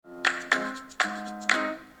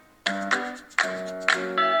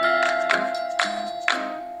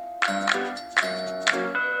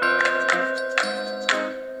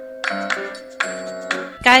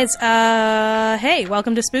guys, hey,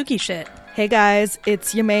 welcome to Spooky Shit. Hey guys,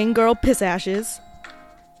 it's your main girl, Piss Ashes.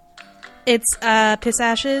 It's, piss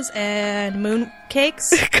ashes and moon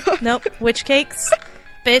cakes. Nope, witch cakes.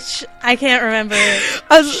 Bitch, I can't remember.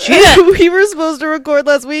 Shit. We were supposed to record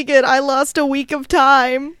last weekend. I lost a week of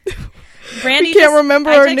time. Brandy we can't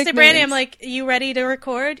remember our nicknames. I texted Brandy, I'm like, you ready to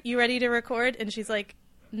record? You ready to record? And she's like,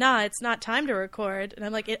 nah, it's not time to record. And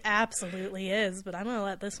I'm like, it absolutely is, but I'm gonna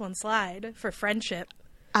let this one slide for friendship.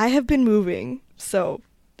 I have been moving, so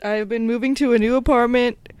I've been moving to a new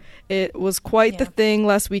apartment. It was quite the thing.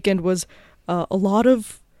 Last weekend was a lot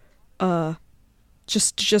of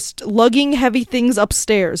just lugging heavy things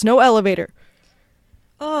upstairs. No elevator.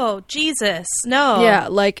 Oh, Jesus, no. Yeah,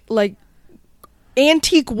 like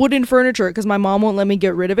antique wooden furniture, because my mom won't let me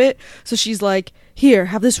get rid of it. So she's like, here,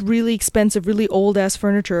 have this really expensive, really old-ass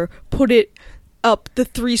furniture. Put it up the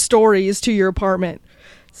 3 stories to your apartment.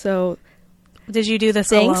 So... Did you do this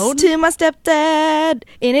Thanks alone? to my stepdad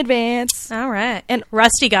in advance. All right. And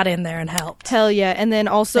Rusty got in there and helped. Hell yeah. And then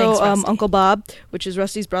also Thanks, Uncle Bob, which is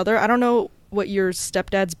Rusty's brother. I don't know what your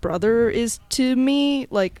stepdad's brother is to me,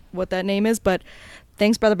 like what that name is, but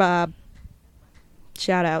thanks, Brother Bob.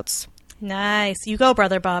 Shout outs. Nice. You go,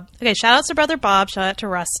 Brother Bob. Okay, shout outs to Brother Bob. Shout out to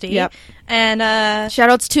Rusty. Yep. And shout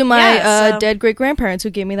outs to my dead great grandparents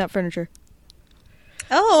who gave me that furniture.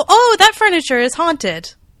 Oh, that furniture is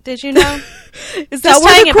haunted. Did you know? Is that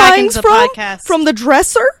where the crying's from? Podcast. From the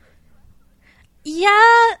dresser? Yeah,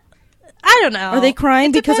 I don't know. Are they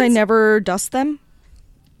crying because I never dust them?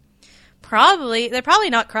 Probably. They're probably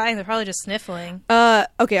not crying. They're probably just sniffling.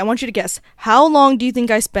 Okay, I want you to guess. How long do you think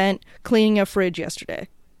I spent cleaning a fridge yesterday?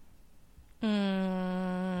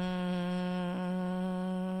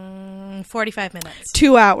 45 minutes.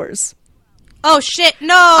 2 hours. Oh, shit,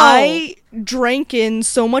 no! I drank in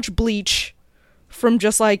so much bleach from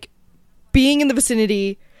just, like, being in the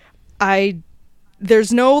vicinity.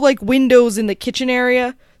 There's no, like, windows in the kitchen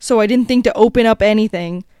area, so I didn't think to open up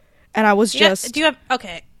anything. And I was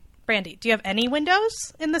okay, Brandy, do you have any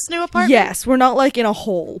windows in this new apartment? Yes, we're not, like, in a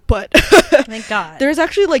hole, but... Thank God. There's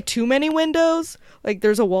actually, like, too many windows. Like,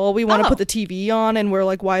 there's a wall we want to put the TV on, and we're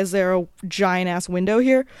like, why is there a giant-ass window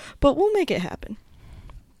here? But we'll make it happen.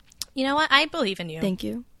 You know what? I believe in you. Thank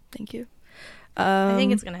you. I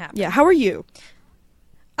think it's going to happen. Yeah, how are you?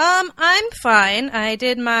 I'm fine. I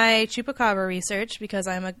did my Chupacabra research because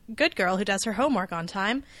I'm a good girl who does her homework on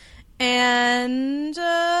time. And,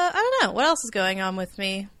 I don't know. What else is going on with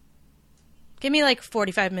me? Give me, like,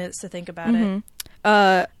 45 minutes to think about it.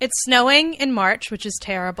 It's snowing in March, which is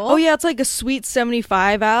terrible. Oh, yeah, it's like a sweet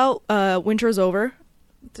 75 out. Winter's over.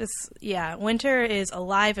 Winter is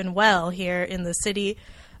alive and well here in the city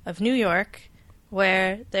of New York,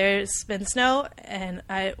 where there's been snow, and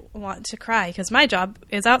I want to cry because my job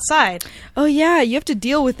is outside. Oh, yeah, you have to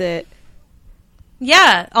deal with it.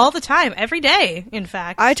 Yeah, all the time, every day, in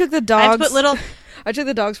fact. I took the dogs... I took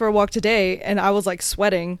the dogs for a walk today, and I was, like,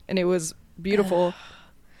 sweating, and it was beautiful.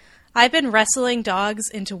 I've been wrestling dogs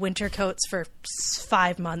into winter coats for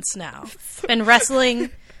 5 months now.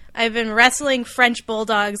 I've been wrestling French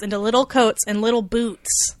bulldogs into little coats and little boots.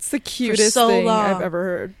 It's the cutest thing I've ever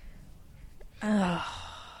heard. Oh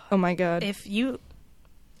my God.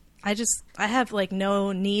 I have like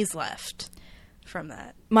no knees left from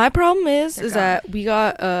that. My problem is that we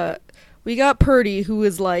got Purdy, who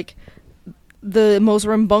is like the most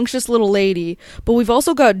rambunctious little lady, but we've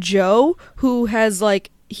also got Joe, who has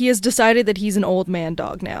he has decided that he's an old man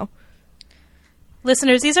dog now.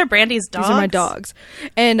 Listeners, these are Brandy's dogs. These are my dogs.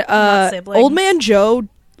 And old man Joe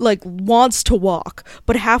wants to walk,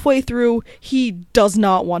 but halfway through he does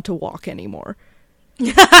not want to walk anymore.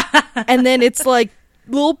 And then it's like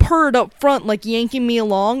little Purd up front yanking me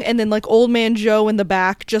along, and then old man Joe in the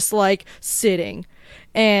back just sitting.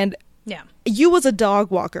 And yeah, you as a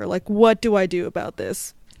dog walker, what do I do about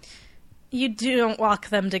this? You don't walk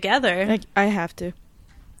them together. I have to.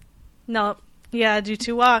 No, you gotta do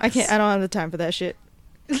 2 walks. I can't. I don't have the time for that shit.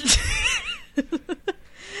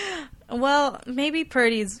 Well, maybe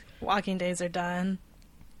Purdy's walking days are done.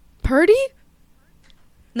 Purdy?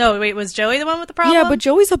 No, wait, was Joey the one with the problem? Yeah, but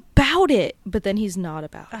Joey's about it, but then he's not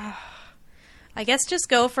about it. I guess just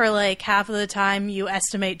go for half of the time you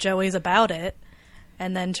estimate Joey's about it,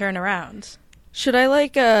 and then turn around. Should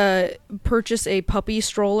I purchase a puppy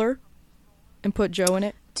stroller and put Joe in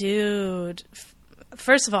it? Dude,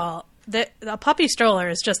 first of all, a puppy stroller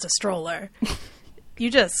is just a stroller.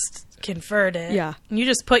 You just convert it. Yeah. And you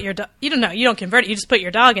just put your you don't convert it, you just put your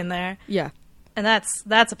dog in there. Yeah. And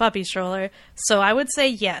that's a puppy stroller. So I would say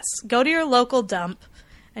yes. Go to your local dump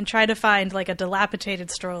and try to find a dilapidated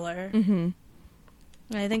stroller. Mm-hmm.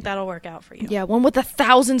 I think that'll work out for you. Yeah, one with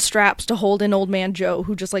 1,000 straps to hold in Old Man Joe,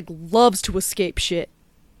 who just, like, loves to escape shit.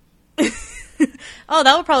 Oh,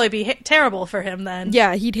 that would probably be terrible for him then.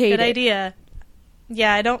 Yeah, he'd hate it. Good idea.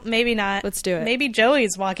 Yeah, maybe not. Let's do it. Maybe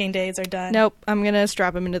Joey's walking days are done. Nope, I'm gonna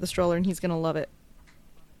strap him into the stroller and he's gonna love it.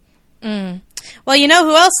 Well, you know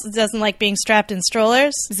who else doesn't like being strapped in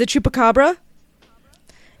strollers? Is it Chupacabra?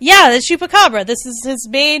 Yeah, the Chupacabra. This is his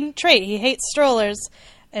main trait. He hates strollers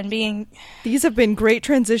and being... These have been great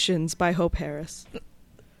transitions by Hope Harris.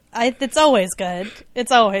 It's always good.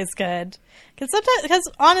 It's always good. Because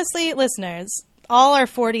honestly, listeners, all our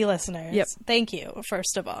 40 listeners, yep. Thank you,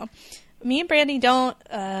 first of all. Me and Brandy don't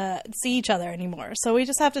see each other anymore, so we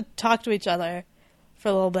just have to talk to each other for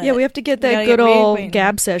a little bit. Yeah, we have to get that good old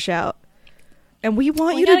Gab sesh out. And we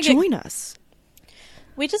want you to join us.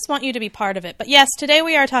 We just want you to be part of it. But yes, today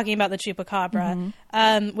we are talking about the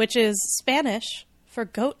Chupacabra, which is Spanish for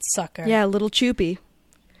goat sucker. Yeah, little Chupi.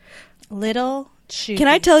 Little Chupi. Can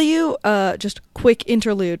I tell you, just quick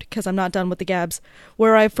interlude, because I'm not done with the Gabs,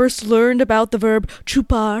 where I first learned about the verb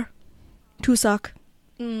chupar, to suck?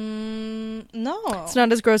 No. It's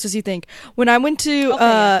not as gross as you think. When I went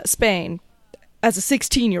to Spain as a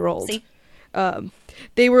 16-year-old,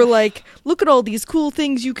 they were like, look at all these cool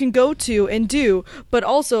things you can go to and do, but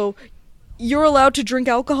also you're allowed to drink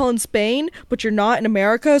alcohol in Spain, but you're not in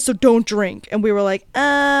America, so don't drink. And we were like,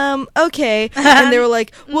 okay. And they were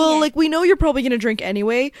like, well, like, we know you're probably going to drink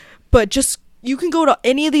anyway, but just, you can go to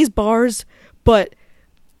any of these bars, but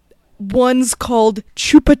one's called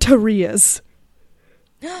chupaterias,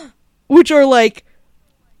 which are like,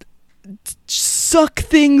 suck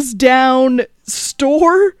things down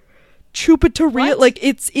store. Chupateria, what? Like,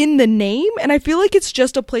 it's in the name, and I feel like it's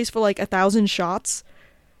just a place for like 1,000 shots.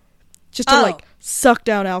 Just to, like, suck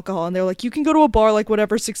down alcohol. And they're like, you can go to a bar like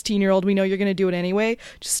whatever 16-year-old, we know you're going to do it anyway.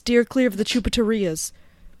 Just steer clear of the chupaterias.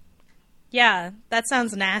 Yeah, that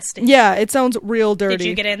sounds nasty. Yeah, it sounds real dirty. Did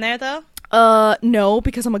you get in there, though? No,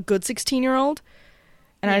 because I'm a good 16-year-old.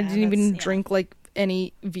 And I didn't even drink, like,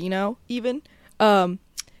 any vino, even.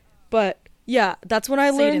 But, yeah, that's when I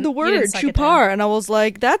learned the word, chupar. And I was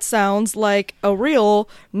like, that sounds like a real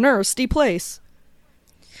nasty place.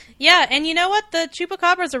 Yeah, and you know what? The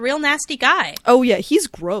Chupacabra is a real nasty guy. Oh, yeah, he's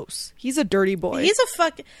gross. He's a dirty boy. He's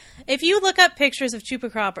a If you look up pictures of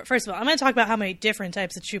Chupacabra... First of all, I'm going to talk about how many different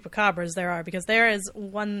types of Chupacabras there are, because there is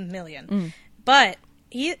 1 million. But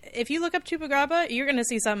if you look up Chupacabra, you're going to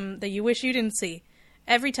see something that you wish you didn't see.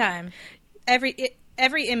 Every time. Every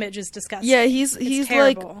image is disgusting. Yeah, he's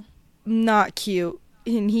like, not cute.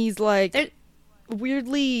 And he's, like,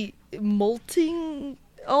 weirdly molting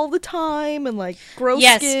all the time and like gross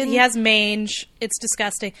skin. Yes, he has mange. It's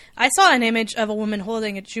disgusting. I saw an image of a woman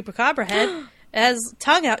holding a chupacabra head. It has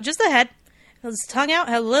tongue out, just the head. His tongue out,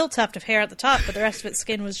 had a little tuft of hair at the top, but the rest of its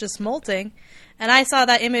skin was just molting. And I saw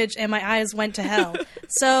that image and my eyes went to hell.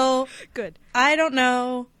 So good. I don't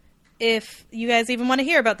know if you guys even want to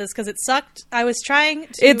hear about this because it sucked. I was trying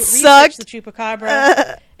to research the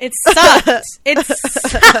chupacabra. It sucked.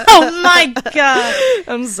 Oh my god.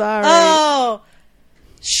 I'm sorry. Oh.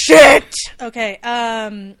 Shit. Okay.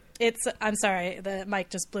 I'm sorry. The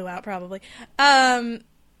mic just blew out probably.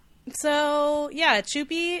 So yeah,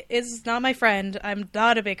 Chupi is not my friend. I'm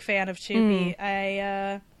not a big fan of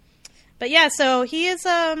Chupi. But yeah, so he is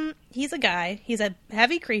he's a guy. He's a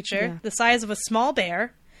heavy creature, the size of a small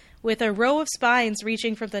bear, with a row of spines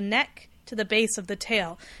reaching from the neck to the base of the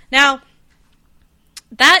tail. Now,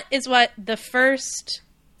 that is what the first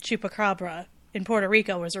Chupacabra in Puerto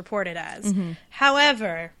Rico was reported as.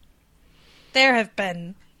 However, there have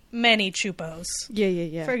been many chupos.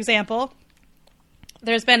 Yeah. For example,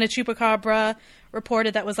 there's been a chupacabra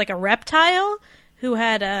reported that was like a reptile who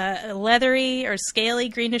had a leathery or scaly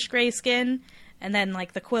greenish-gray skin, and then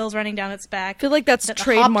like the quills running down its back. I feel like that's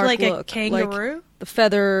trademark like look. A kangaroo. Like the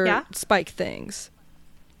feather spike things.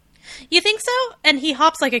 You think so? And he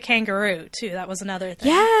hops like a kangaroo, too. That was another thing.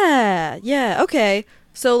 Yeah, okay.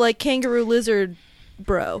 So, like, kangaroo lizard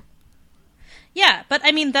bro. Yeah, but,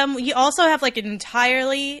 I mean, you also have, like, an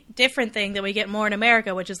entirely different thing that we get more in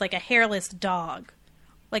America, which is, like, a hairless dog.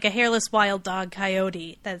 Like a hairless wild dog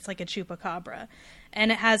coyote that's, like, a chupacabra.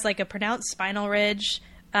 And it has, like, a pronounced spinal ridge,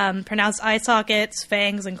 pronounced eye sockets,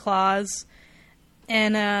 fangs, and claws.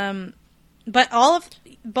 And, but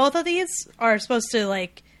both of these are supposed to,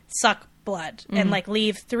 like, suck blood and, like,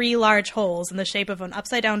 leave 3 large holes in the shape of an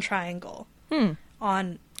upside-down triangle.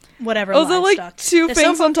 On whatever livestock. Like 2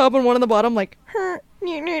 fangs on top and 1 on the bottom, like,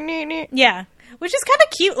 yeah, which is kind of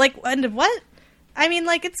cute. Like, and what? I mean,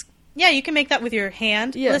 like, it's, yeah, you can make that with your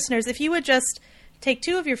hand. Yeah. Listeners, if you would just take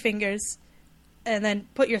 2 of your fingers and then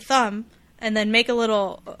put your thumb and then make a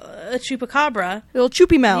little chupacabra. Little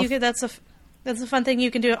choopy mouth. That's a fun thing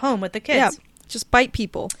you can do at home with the kids. Yeah, just bite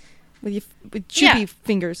people with choopy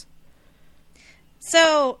fingers.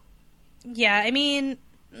 So, yeah, I mean,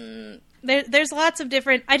 there's lots of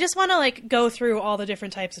different... I just want to, like, go through all the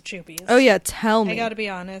different types of choopies. Oh, yeah, tell me. I gotta be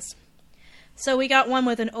honest. So we got one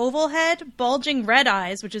with an oval head, bulging red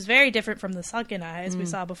eyes, which is very different from the sunken eyes we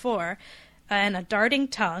saw before, and a darting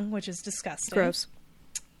tongue, which is disgusting. Gross.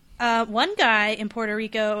 One guy in Puerto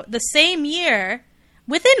Rico, the same year,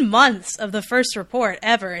 within months of the first report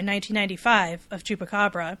ever in 1995 of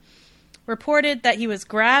Chupacabra, reported that he was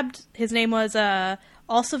grabbed. His name was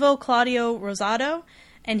Alcivo Claudio Rosado,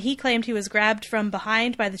 and he claimed he was grabbed from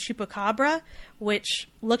behind by the Chupacabra, which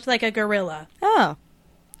looked like a gorilla. Oh,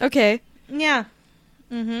 okay. Yeah.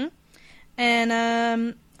 Mm-hmm.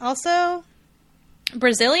 And also,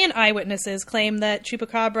 Brazilian eyewitnesses claim that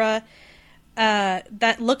Chupacabra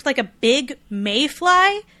that looked like a big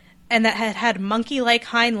mayfly and that had monkey-like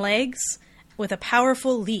hind legs with a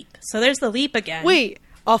powerful leap. So there's the leap again. Wait,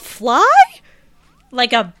 a fly?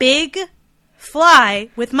 Like a big fly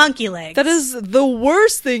with monkey legs. That is the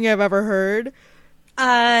worst thing I've ever heard.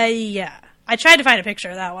 Yeah. I tried to find a picture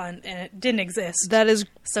of that one, and it didn't exist. That is...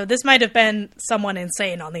 So this might have been someone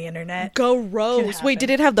insane on the internet. Gross. Wait, did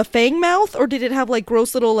it have the fang mouth, or did it have, like,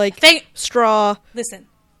 gross little, like, straw? Listen,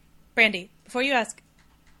 Brandy, before you ask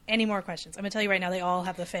any more questions, I'm going to tell you right now, they all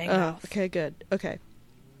have the fang mouth. Okay, good. Okay.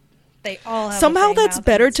 They all have Somehow the fang that's mouth.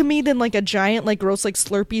 better to me than, like, a giant, like, gross, like,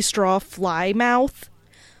 slurpy straw fly mouth.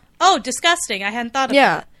 Oh, disgusting. I hadn't thought of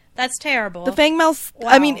that. That's terrible. The fang mouth, wow.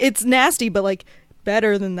 I mean, it's nasty, but, like,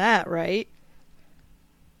 better than that, right?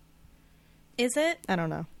 Is it? I don't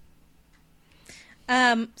know.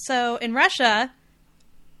 So in Russia,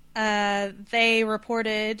 this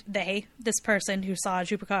person who saw a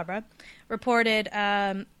chupacabra, reported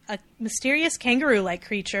a mysterious kangaroo-like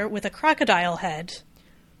creature with a crocodile head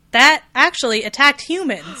that actually attacked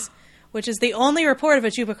humans, which is the only report of a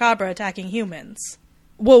chupacabra attacking humans.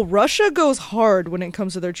 Well, Russia goes hard when it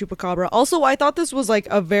comes to their chupacabra. Also, I thought this was, like,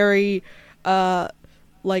 a very,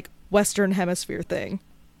 like, Western Hemisphere thing.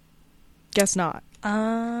 Guess not.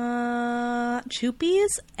 Chupies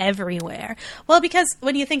everywhere. Well, because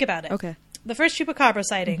when you think about it, okay, the first chupacabra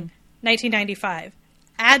sighting, 1995,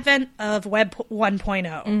 advent of Web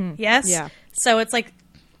 1.0. Yes? Yeah. So it's like,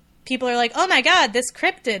 people are like, oh my god, this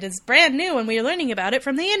cryptid is brand new and we're learning about it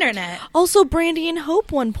from the internet. Also, Brandy and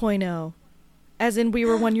Hope 1.0. As in, we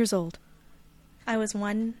were 1 year old. I was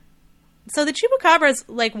one. So the chupacabra is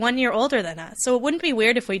like 1 year older than us, so it wouldn't be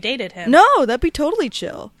weird if we dated him. No, that'd be totally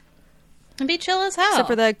chill. It'd be chill as hell. Except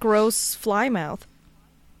for that gross fly mouth.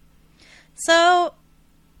 So,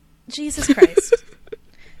 Jesus Christ.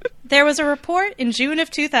 There was a report in June of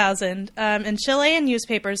 2000, and Chilean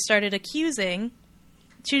newspapers started accusing...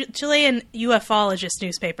 Chilean ufologist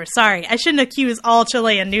newspapers. Sorry, I shouldn't accuse all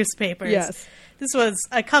Chilean newspapers. Yes. This was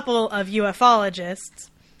a couple of ufologists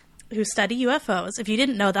who study UFOs. If you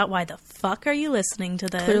didn't know that, why the fuck are you listening to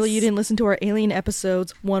this? Clearly you didn't listen to our alien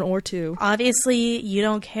episodes 1 or 2. Obviously, you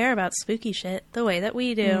don't care about spooky shit the way that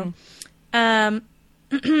we do. So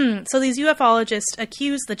these ufologists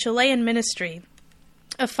accused the Chilean ministry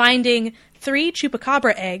of finding 3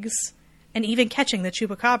 chupacabra eggs and even catching the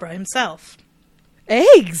chupacabra himself.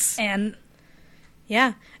 Eggs? And,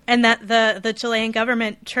 yeah. And that the Chilean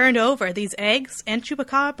government turned over these eggs and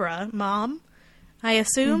chupacabra, mom, I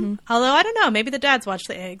assume. Although, I don't know. Maybe the dads watch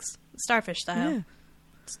the eggs. Starfish style. Yeah.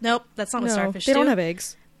 Nope, that's not what starfish they do. don't have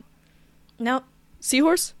eggs. Nope.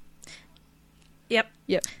 Seahorse? Yep.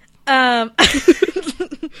 Yep. And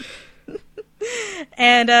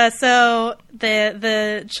so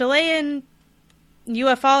the Chilean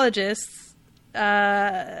ufologists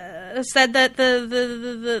said that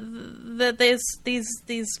that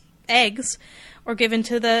these eggs were given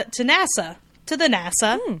to NASA,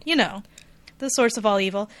 you know, the source of all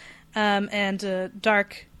evil, and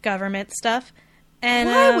dark government stuff. And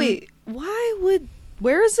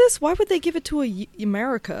where is this? Why would they give it to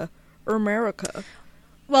America?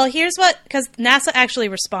 Well, here's because NASA actually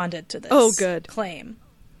responded to this claim,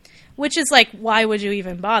 which is like, why would you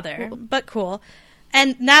even bother? Well, but cool.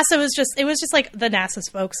 And NASA was just like the NASA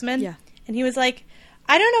spokesman. Yeah. And he was like,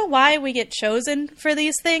 I don't know why we get chosen for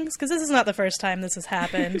these things, because this is not the first time this has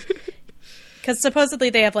happened. Because supposedly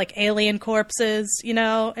they have like alien corpses, you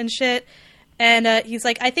know, and shit. And he's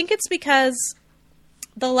like, I think it's because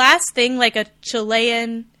the last thing like a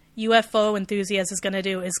Chilean UFO enthusiast is going to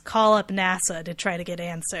do is call up NASA to try to get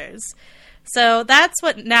answers. So that's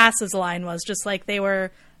what NASA's line was, just like they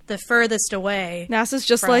were the furthest away. NASA's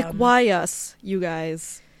just like, why us, you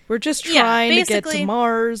guys? We're just trying to get to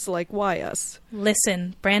Mars. Like, why us?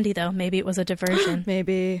 Listen, Brandy, though, maybe it was a diversion.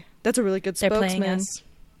 Maybe. That's a really good spokesman. They're playing us.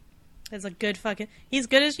 It's a good fucking... He's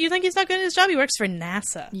good as... You think he's not good at his job? He works for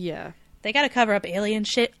NASA. Yeah. They gotta cover up alien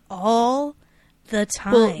shit all the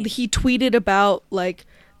time. Well, he tweeted about, like,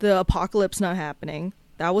 the apocalypse not happening.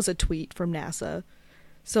 That was a tweet from NASA.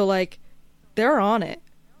 So, like, they're on it.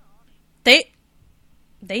 They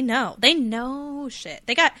know. They know shit.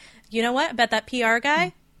 They got... You know what? I bet that PR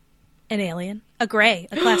guy... An alien. A gray.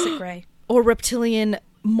 A classic gray. Or reptilian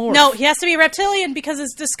morph. No, he has to be reptilian because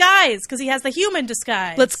it's disguise. Because he has the human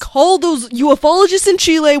disguise. Let's call those ufologists in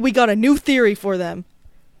Chile. We got a new theory for them.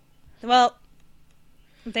 Well,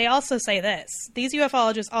 they also say this. These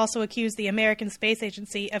ufologists also accuse the American Space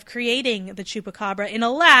Agency of creating the Chupacabra in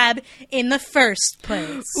a lab in the first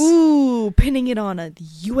place. Ooh, pinning it on the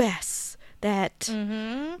U.S. That...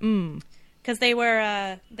 Because they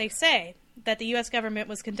were, they say... that the U.S. government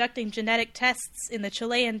was conducting genetic tests in the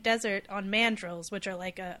Chilean desert on mandrills, which are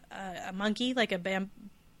like a monkey, like a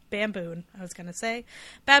baboon, I was going to say.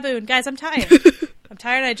 Baboon. Guys, I'm tired. I'm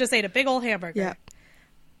tired. I just ate a big old hamburger. Yeah.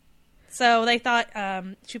 So they thought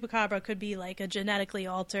Chupacabra could be like a genetically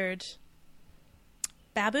altered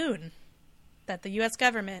baboon that the U.S.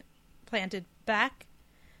 government planted back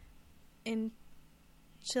in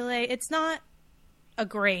Chile. It's not a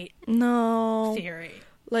great theory.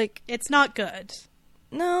 Like, it's not good.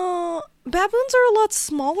 No, baboons are a lot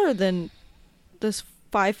smaller than this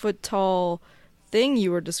 5-foot-tall thing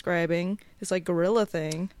you were describing. This like gorilla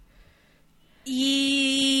thing.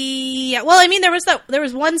 Yeah. Well, I mean, there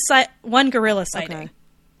was one gorilla sighting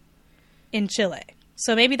in Chile,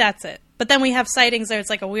 so maybe that's it. But then we have sightings where it's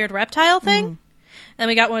like a weird reptile thing. And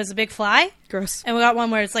we got one that's a big fly. Gross. And we got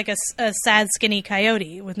one where it's like a sad, skinny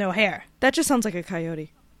coyote with no hair. That just sounds like a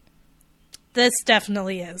coyote. This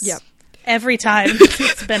definitely is. Yep. Every time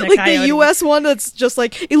it's been a like coyote. The U.S. one that's just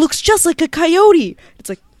like, it looks just like a coyote. It's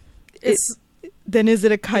like, then is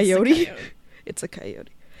it a coyote? It's a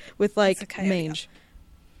coyote. With like mange.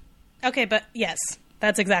 Okay, but yes,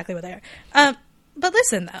 that's exactly what they are. But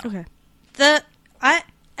listen though. Okay.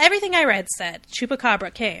 Everything I read said Chupacabra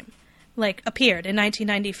appeared in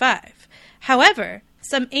 1995. However,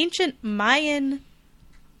 some ancient Mayan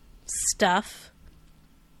stuff...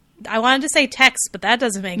 I wanted to say text, but that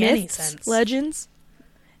doesn't make any sense. Legends?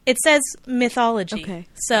 It says mythology. Okay.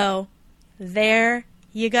 So, there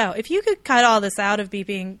you go. If you could cut all this out of me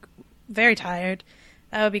being very tired,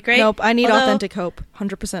 that would be great. Nope, I need authentic hope.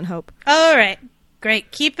 100% hope. All right.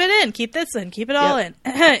 Great. Keep it in. Keep this in. Keep it all in.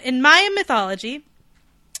 In Mayan mythology,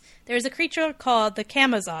 there's a creature called the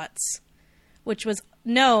Camazotz, which was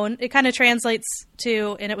known, it kind of translates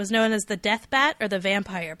to, and it was known as the death bat or the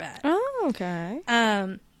vampire bat. Oh, okay.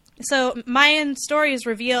 So Mayan stories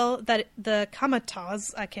reveal that the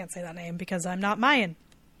Camazotz, I can't say that name because I'm not Mayan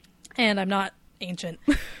and I'm not ancient.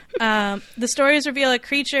 The stories reveal a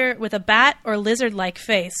creature with a bat or lizard-like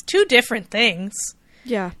face, two different things.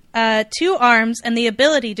 Yeah. 2 arms and the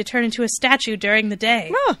ability to turn into a statue during the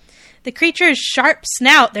day. Ah. The creature's sharp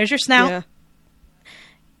snout, there's your snout, yeah.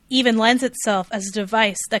 even lends itself as a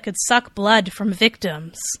device that could suck blood from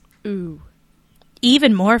victims. Ooh.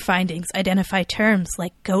 Even more findings identify terms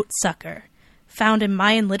like goat sucker, found in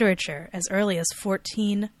Mayan literature as early as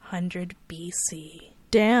 1400 BC.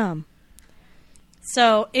 Damn.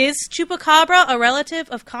 So, is Chupacabra a relative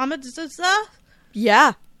of Camazotz?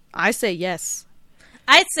 Yeah, I say yes.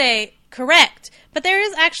 I'd say correct, but there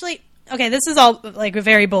is actually... Okay, this is all like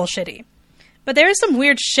very bullshitty, but there is some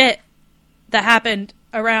weird shit that happened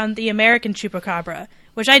around the American Chupacabra,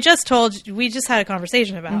 which I just told you, we just had a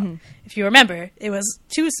conversation about. Mm-hmm. If you remember, it was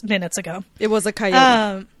 2 minutes ago. It was a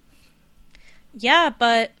coyote. Yeah,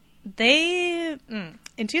 but they...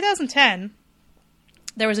 in 2010,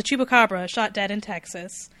 there was a Chupacabra shot dead in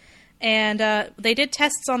Texas, and they did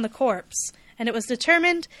tests on the corpse, and it was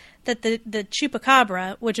determined that the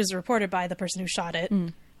Chupacabra, which is reported by the person who shot it,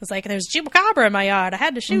 was like, there's a Chupacabra in my yard, I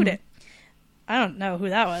had to shoot it. I don't know who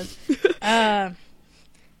that was.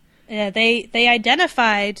 Yeah, they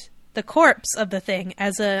identified the corpse of the thing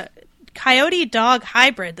as a coyote-dog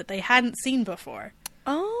hybrid that they hadn't seen before.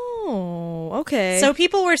 Oh, okay. So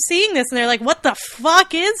people were seeing this, and they're like, what the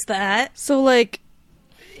fuck is that? So, like,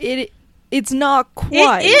 it's not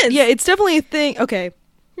quite. It is. Yeah, it's definitely a thing. Okay.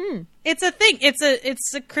 It's a thing. It's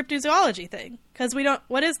a cryptozoology thing. Because we don't...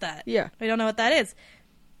 What is that? Yeah. We don't know what that is.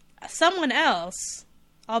 Someone else,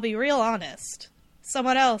 I'll be real honest,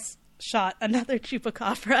 someone else shot another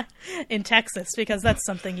Chupacabra in Texas, because that's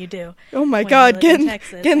something you do. Oh my god, getting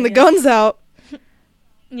the guns out.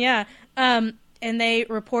 Yeah. And they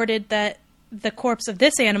reported that the corpse of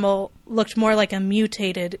this animal looked more like a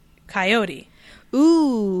mutated coyote.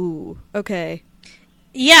 Ooh, okay.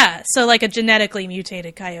 Yeah, so like a genetically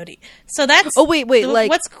mutated coyote. So that's... Oh, wait, like...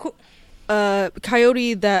 What's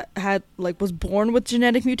coyote that had, like, was born with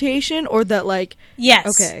genetic mutation, or that, like... Yes.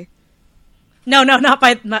 Okay. No, not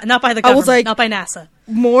by the government, I was like, not by NASA.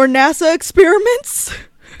 More NASA experiments?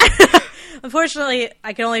 Unfortunately,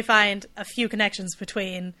 I can only find a few connections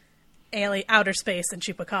between outer space and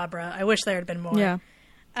Chupacabra. I wish there had been more. Yeah.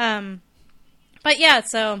 But yeah,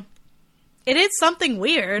 so it is something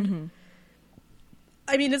weird. Mm-hmm.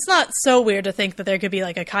 I mean, it's not so weird to think that there could be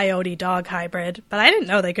like a coyote-dog hybrid, but I didn't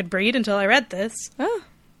know they could breed until I read this. Oh.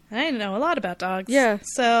 I didn't know a lot about dogs. Yeah.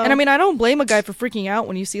 So, and I mean, I don't blame a guy for freaking out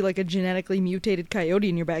when you see like a genetically mutated coyote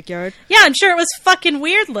in your backyard. Yeah, I'm sure it was fucking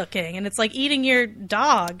weird looking, and it's like eating your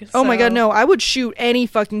dog. Oh my god, no. I would shoot any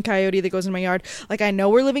fucking coyote that goes in my yard. Like, I know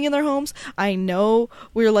we're living in their homes. I know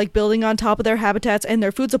we're like building on top of their habitats and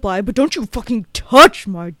their food supply, but don't you fucking touch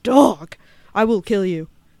my dog. I will kill you.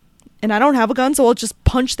 And I don't have a gun, so I'll just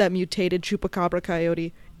punch that mutated Chupacabra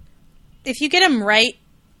coyote. If you get him right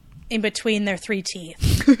in between their 3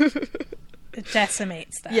 teeth, it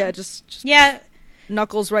decimates them. Yeah, just yeah,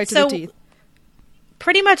 knuckles right to the teeth.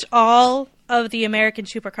 Pretty much all of the American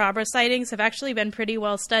Chupacabra sightings have actually been pretty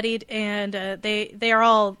well studied, and they are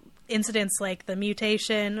all incidents like the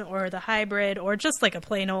mutation or the hybrid or just like a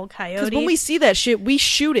plain old coyote. Because when we see that shit, we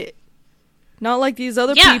shoot it. Not like these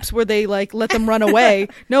other peeps where they like let them run away.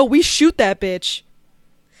 No, we shoot that bitch.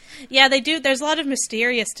 Yeah, they do. There's a lot of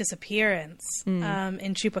mysterious disappearance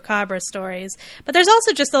in Chupacabra stories. But there's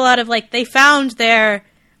also just a lot of, like, they found their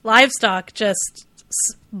livestock just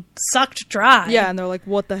sucked dry. Yeah, and they're like,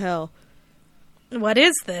 what the hell? What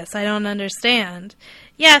is this? I don't understand.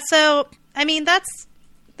 Yeah, so, I mean, that's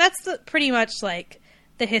pretty much, like,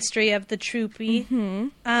 the history of the Chuppy.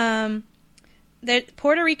 Mm-hmm. They're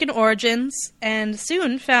Puerto Rican origins, and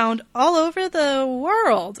soon found all over the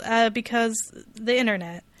world because the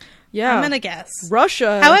internet. Yeah. I'm gonna guess.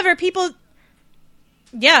 Russia. However,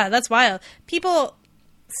 yeah, that's wild. People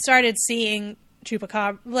started seeing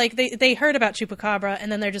Chupacabra, like, they heard about Chupacabra, and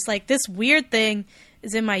then they're just like, this weird thing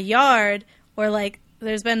is in my yard, or like,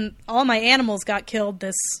 all my animals got killed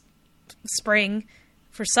this spring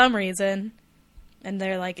for some reason, and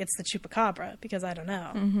they're like, it's the Chupacabra, because I don't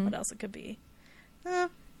know what else it could be.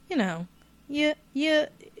 You know, you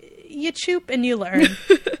choop and you learn.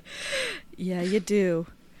 Yeah, you do.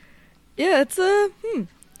 Yeah, it's I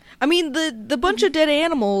mean, the bunch of dead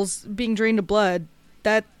animals being drained of blood,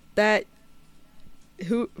 that's a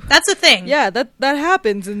thing. Yeah, that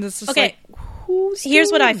happens, and it's just like, who's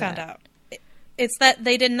Here's what I that? found out. It's that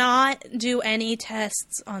they did not do any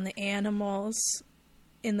tests on the animals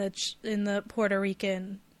in the Puerto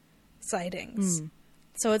Rican sightings.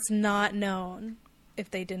 So it's not known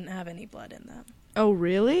if they didn't have any blood in them. Oh,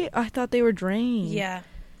 really? I thought they were drained. Yeah.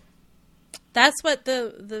 That's what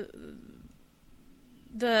the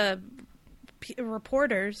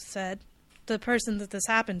reporters said, the person that this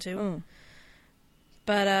happened to.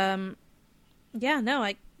 But yeah,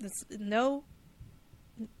 no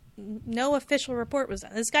official report was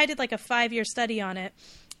done. This guy did like a 5-year study on it,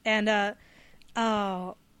 and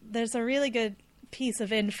there's a really good piece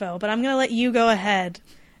of info, but I'm going to let you go ahead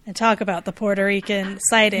and talk about the Puerto Rican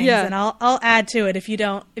sightings, and I'll add to it if you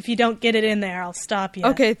don't get it in there. I'll stop you.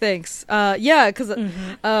 Okay, thanks. Yeah, because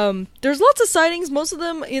there's lots of sightings. Most of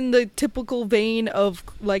them in the typical vein of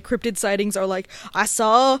like cryptid sightings are like, I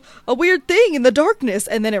saw a weird thing in the darkness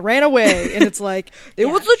and then it ran away, and it's like it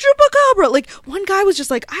was the Chupacabra. Like one guy was just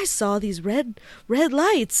like, I saw these red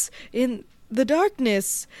lights in the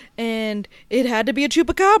darkness and it had to be a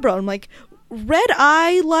Chupacabra. I'm like, red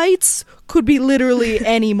eye lights could be literally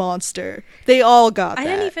any monster. They all got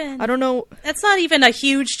that. I don't know. That's not even a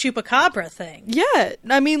huge Chupacabra thing. Yeah,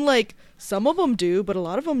 I mean, like, some of them do, but a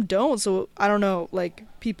lot of them don't. So I don't know. Like,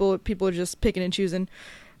 people are just picking and choosing.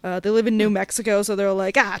 They live in New Mexico, so they're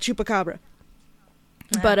like, Chupacabra.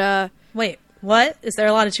 But wait, what? Is there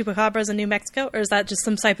a lot of Chupacabras in New Mexico, or is that just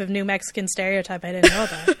some type of New Mexican stereotype I didn't know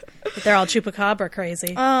about? That they're all Chupacabra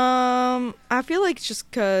crazy. I feel like it's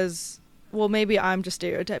just because. Well, maybe I'm just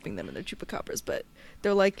stereotyping them and they're Chupacabras, but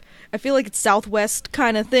they're like, I feel like it's Southwest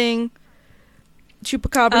kind of thing.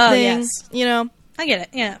 Chupacabra thing. Yes. You know? I get it,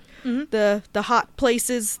 yeah. Mm-hmm. The hot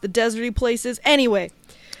places, the deserty places. Anyway.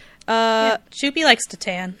 Chuppy likes to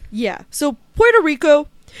tan. Yeah. So, Puerto Rico,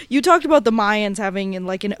 you talked about the Mayans having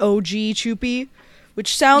like an OG Chuppy,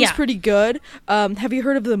 which sounds pretty good. Have you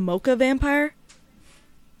heard of the Mocha vampire?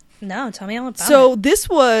 No, tell me all about it. So this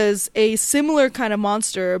was a similar kind of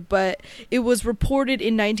monster, but it was reported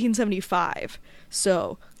in 1975.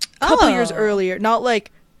 So a couple years earlier, not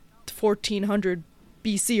like 1400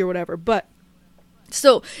 BC or whatever. But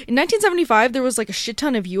so in 1975, there was like a shit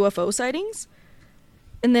ton of UFO sightings.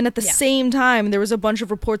 And then at the same time, there was a bunch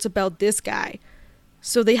of reports about this guy.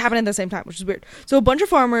 So they happened at the same time, which is weird. So a bunch of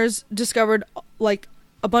farmers discovered like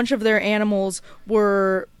a bunch of their animals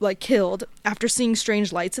were like killed after seeing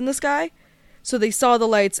strange lights in the sky. So they saw the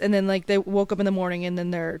lights, and then like they woke up in the morning, and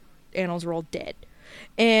then their animals were all dead.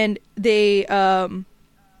 And they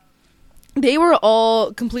were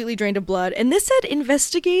all completely drained of blood. And this said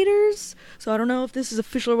investigators, so I don't know if this is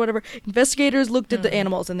official or whatever, investigators looked at the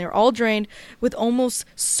animals, and they were all drained with almost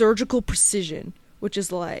surgical precision, which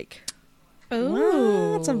is like,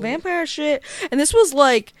 ooh, that's some vampire shit. And this was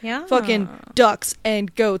like fucking ducks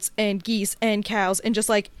and goats and geese and cows and just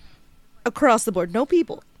like across the board. No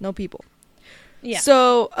people. Yeah.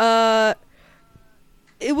 So,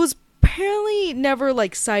 it was apparently never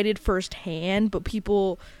like cited firsthand, but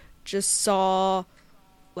people just saw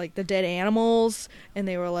like the dead animals, and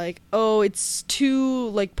they were like, oh, it's too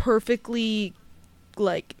like perfectly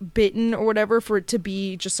like bitten or whatever for it to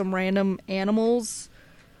be just some random animals,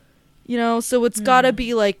 you know. So it's gotta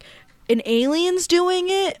be like an alien's doing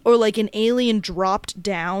it, or like an alien dropped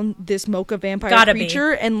down this mocha vampire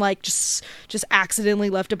creature and like just accidentally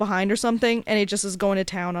left it behind or something, and it just is going to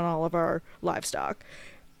town on all of our livestock.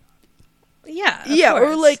 Yeah,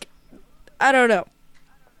 or like, I don't know,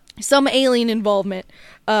 some alien involvement,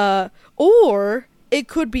 or it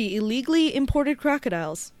could be illegally imported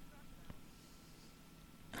crocodiles.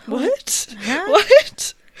 What? Huh?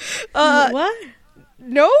 What?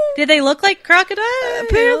 No. Did they look like crocodiles?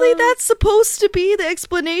 Apparently that's supposed to be the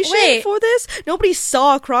explanation for this. Nobody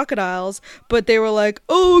saw crocodiles, but they were like,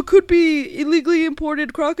 oh, it could be illegally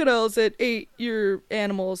imported crocodiles that ate your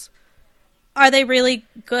animals. Are they really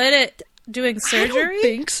good at doing surgery? I don't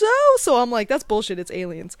think so. So I'm like, that's bullshit. It's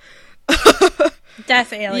aliens.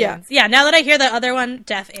 Deaf aliens. Yeah, now that I hear the other one,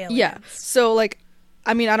 deaf aliens. Yeah. So like,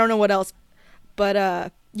 I mean, I don't know what else,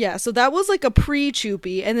 but yeah, so that was like a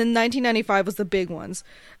pre-Chupi, and then 1995 was the big ones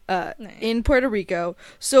in Puerto Rico.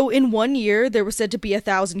 So in 1 year, there were said to be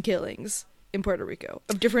 1,000 killings in Puerto Rico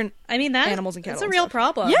of different animals and cattle. That's a real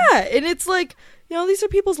problem. Yeah, and it's like, you know, these are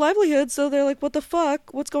people's livelihoods, so they're like, what the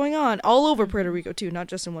fuck? What's going on? All over Puerto Rico, too, not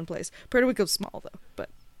just in one place. Puerto Rico's small, though, but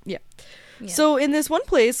yeah. So in this one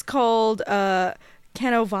place called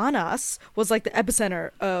Canovanas was like the epicenter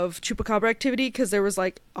of chupacabra activity, because there was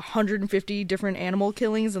like 150 different animal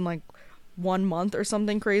killings in like 1 month or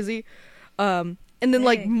something crazy. And then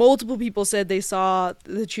like multiple people said they saw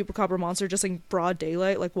the chupacabra monster just in broad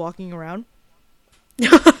daylight, like walking around.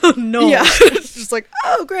 No. Yeah. It's just like,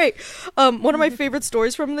 oh, great. One of my favorite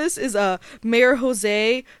stories from this is Mayor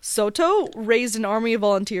Jose Soto raised an army of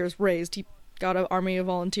volunteers. He got an army of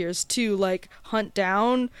volunteers to like hunt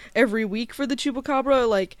down every week for the chupacabra.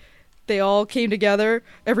 Like they all came together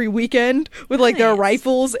every weekend with like their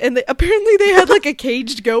rifles, and apparently they had like a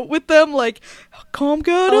caged goat with them, like, calm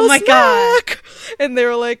got oh my snack. God. And they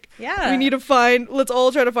were like, we need to let's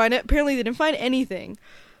all try to find it. Apparently they didn't find anything,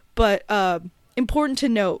 but important to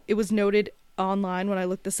note, it was noted online when I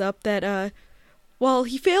looked this up that while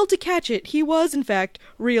he failed to catch it, he was in fact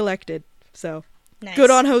reelected. So nice.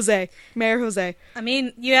 Good on Jose, Mayor Jose. I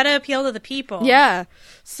mean, you gotta appeal to the people. Yeah.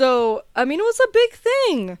 So, I mean, it was a big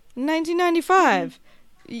thing in 1995.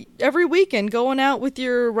 Every weekend, going out with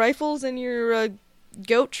your rifles and your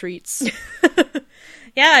goat treats.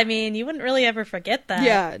 Yeah, I mean, you wouldn't really ever forget that.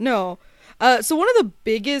 Yeah, no. So one of the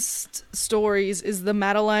biggest stories is the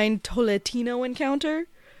Madeline Tolentino encounter.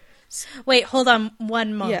 Wait, hold on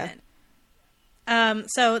one moment. Yeah.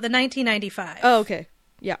 So the 1995. Oh, okay.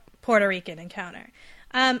 Yeah. Puerto Rican encounter.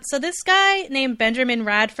 So this guy named Benjamin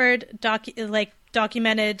Radford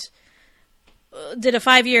documented, did a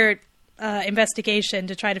 5-year investigation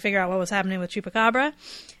to try to figure out what was happening with chupacabra,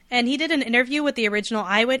 and he did an interview with the original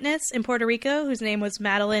eyewitness in Puerto Rico, whose name was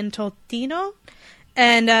Madeline Tolentino,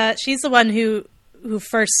 and she's the one who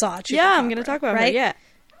first saw chupacabra. Yeah, I'm going to talk about her. Yeah.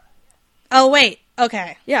 Oh wait,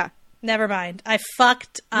 okay. Yeah. Never mind. I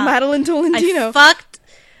fucked up. Madeline Tolentino.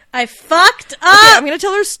 I fucked up. Okay, I'm going to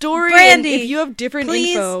tell her story. Brandy, and if you have different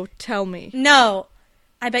info, tell me. No.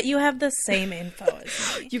 I bet you have the same info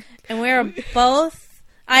as me. And we're both...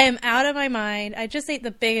 I am out of my mind. I just ate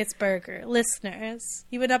the biggest burger. Listeners,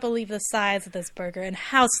 you would not believe the size of this burger and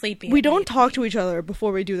how sleepy we don't talk to each other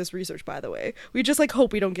before we do this research, by the way. We just, like,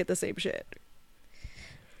 hope we don't get the same shit.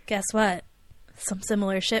 Guess what? Some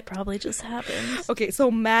similar shit probably just happened. Okay, so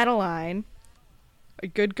Madeline, a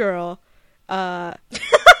good girl,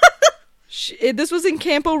 this was in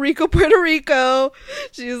Campo Rico, Puerto Rico.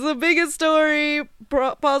 She's the biggest story,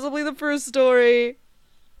 possibly the first story.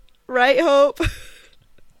 Right, Hope?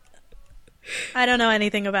 I don't know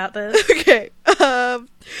anything about this. Okay.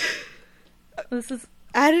 This is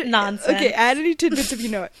nonsense. Okay, add any tidbits if you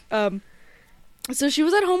know it. So she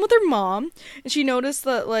was at home with her mom, and she noticed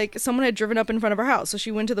that, like, someone had driven up in front of her house, so she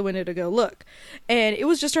went to the window to go look. And it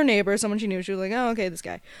was just her neighbor, someone she knew. She was like, oh, okay, this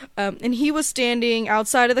guy. And he was standing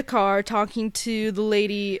outside of the car talking to the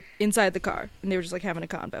lady inside the car, and they were just, like, having a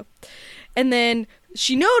convo. And then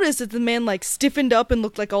she noticed that the man, like, stiffened up and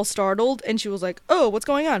looked, like, all startled, and she was like, oh, what's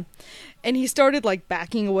going on? And he started, like,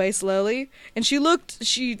 backing away slowly, and she looked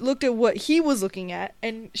at what he was looking at,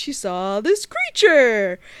 and she saw this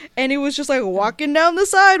creature, and it was just, like, walking down the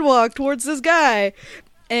sidewalk towards this guy,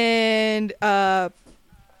 and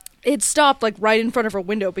it stopped, like, right in front of her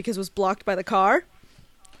window because it was blocked by the car.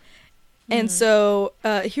 And so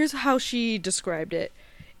here's how she described it.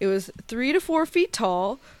 It was 3 to 4 feet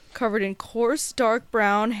tall, covered in coarse dark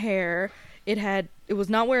brown hair. It was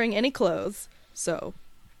not wearing any clothes, so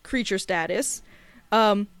creature status.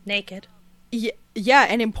 Naked. Yeah,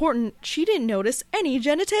 and important, she didn't notice any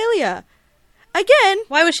genitalia. Again.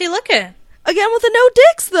 Why was she looking? Again with the no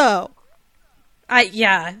dicks, though.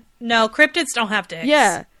 No, cryptids don't have dicks.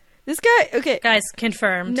 Yeah. This guy, okay. Guys,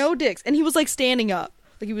 confirmed. No dicks. And he was, like, standing up.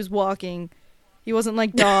 Like, he was walking. He wasn't,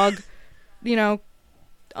 like, dog,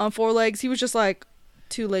 on 4 legs. He was just, like,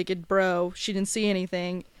 2-legged bro. She didn't see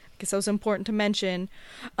anything. I guess that was important to mention.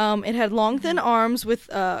 It had long, thin arms with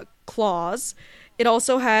claws. It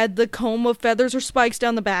also had the comb of feathers or spikes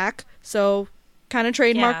down the back. So, kind of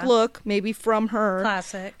trademark look, maybe from her.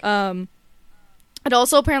 Classic. It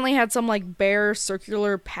also apparently had some, like, bare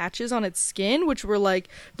circular patches on its skin, which were, like,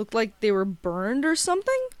 looked like they were burned or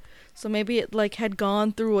something. So maybe it, like, had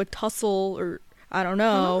gone through a tussle or, I don't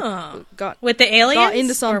know. With the aliens? Got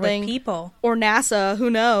into something. Or with people? Or NASA,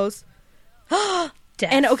 who knows. Death.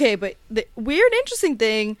 And, okay, but the weird, interesting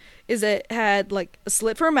thing is it had, like, a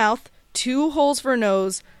slit for a mouth, 2 holes for a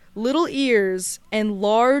nose, little ears, and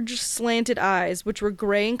large slanted eyes, which were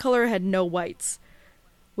gray in color, had no whites.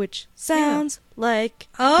 Which sounds like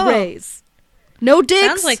grays. No dicks.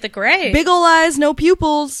 Sounds like the Greys. Big ol' eyes, no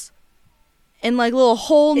pupils. And, like, little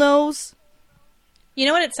hole nose. You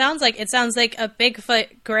know what it sounds like? It sounds like a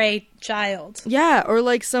Bigfoot gray child. Yeah, or,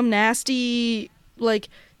 like, some nasty, like,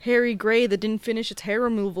 hairy gray that didn't finish its hair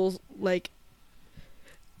removal, like,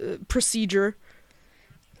 procedure.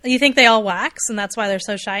 You think they all wax, and that's why they're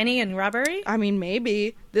so shiny and rubbery? I mean,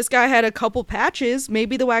 maybe. This guy had a couple patches.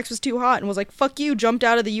 Maybe the wax was too hot and was like, fuck you, jumped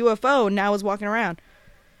out of the UFO, and now is walking around.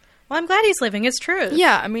 Well, I'm glad he's living his truth.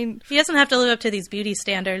 Yeah, I mean... He doesn't have to live up to these beauty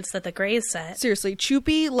standards that the Greys set. Seriously,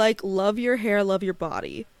 Choopy, like, love your hair, love your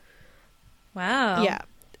body. Wow. Yeah.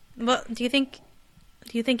 Well, do you think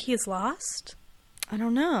he's lost? I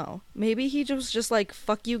don't know. Maybe he was just like,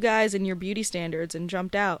 fuck you guys and your beauty standards, and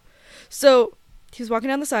jumped out. So... he was walking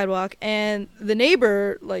down the sidewalk, and the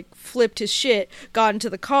neighbor, like, flipped his shit, got into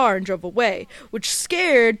the car, and drove away, which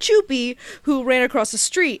scared Choopy, who ran across the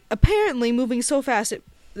street, apparently moving so fast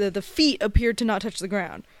the feet appeared to not touch the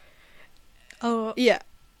ground. Oh. Yeah.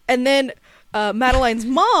 And then Madeline's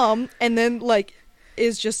mom, and then, like,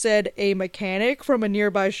 is just said a mechanic from a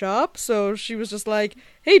nearby shop, so she was just like,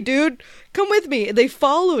 hey, dude, come with me. And they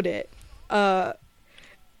followed it. And...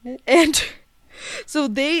 so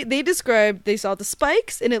they described they saw the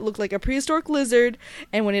spikes, and it looked like a prehistoric lizard,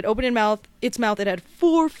 and when it opened its mouth it had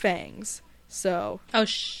 4 fangs. So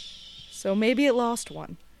so maybe it lost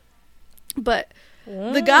one. But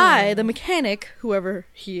the guy, the mechanic, whoever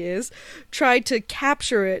he is, tried to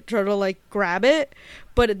capture it, tried to, like, grab it,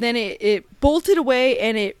 but then it bolted away,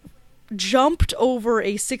 and it jumped over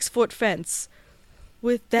a 6-foot fence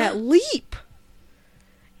with that leap.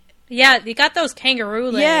 Yeah, you got those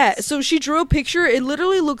kangaroo legs. Yeah, so she drew a picture. It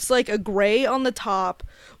literally looks like a gray on the top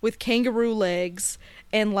with kangaroo legs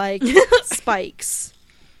and, like, spikes.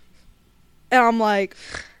 And I'm like,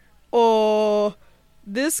 oh,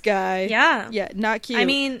 this guy. Yeah. Yeah, not cute. I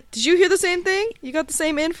mean... did you hear the same thing? You got the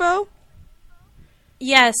same info?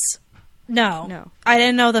 Yes. No. I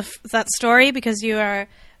didn't know that story because you are a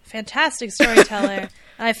fantastic storyteller.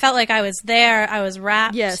 And I felt like I was there. I was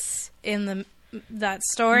wrapped in that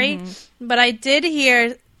story, but I did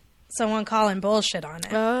hear someone calling bullshit on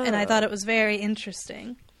it, and I thought it was very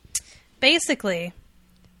interesting. Basically,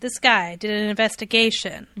 this guy did an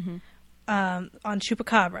investigation on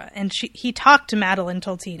Chupacabra, and he talked to Madeline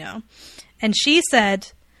Tolentino, and she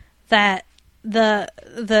said that the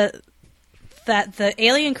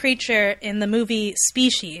alien creature in the movie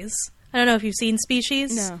Species, I don't know if you've seen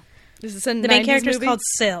Species. No. This is the main character is movie? called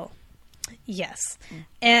Syl. Yes.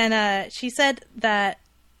 And she said that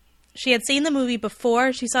she had seen the movie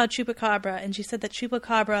before she saw Chupacabra, and she said that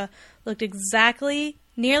Chupacabra looked exactly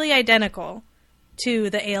nearly identical to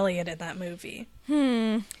the alien in that movie.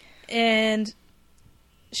 And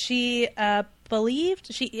she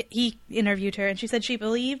he interviewed her, and she said she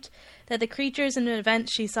believed that the creatures and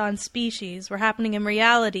events she saw in Species were happening in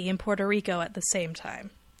reality in Puerto Rico at the same time.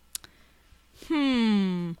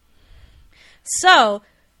 So,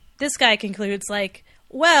 this guy concludes, like,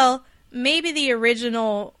 well, maybe the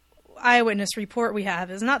original eyewitness report we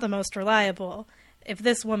have is not the most reliable if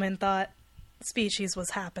this woman thought Species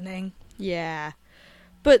was happening. Yeah.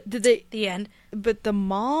 But did they... The end. But the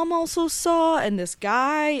mom also saw, and this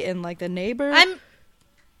guy, and, like, the neighbor...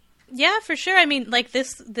 Yeah, for sure. I mean, like,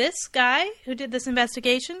 this guy who did this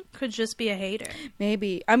investigation could just be a hater.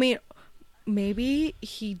 Maybe. I mean, maybe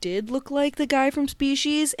he did look like the guy from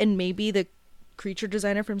Species, and maybe the creature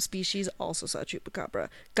designer from Species also saw Chupacabra.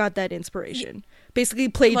 Got that inspiration. Basically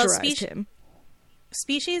plagiarized him.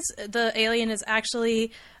 Species, the alien is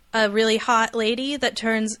actually a really hot lady that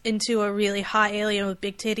turns into a really hot alien with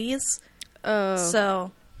big titties. Oh.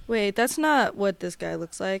 So. Wait, that's not what this guy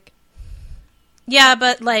looks like. Yeah,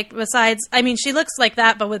 but, like, besides... I mean, she looks like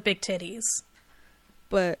that, but with big titties.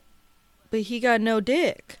 But he got no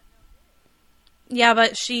dick. Yeah,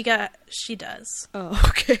 but she does. Oh,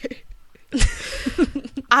 okay.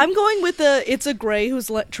 I'm going with the it's a gray who's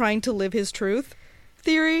trying to live his truth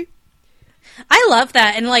theory. I love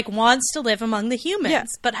that, and, like, wants to live among the humans,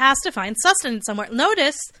 but has to find sustenance somewhere.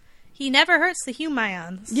 Notice, he never hurts the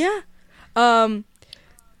humans. Yeah.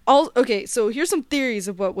 Okay, so here's some theories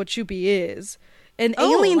of what Chupi is. And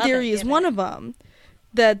alien theory is one of them.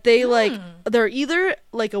 That they, like, they're either,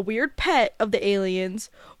 like, a weird pet of the aliens,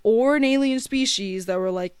 or an alien species that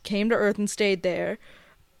were, like, came to Earth and stayed there.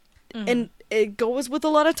 And it goes with a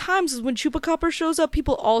lot of times is when Chupacabra shows up,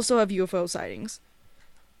 people also have UFO sightings.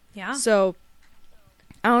 Yeah. So,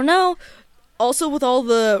 I don't know. Also, with all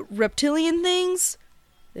the reptilian things,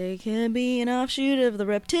 they can be an offshoot of the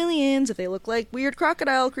reptilians if they look like weird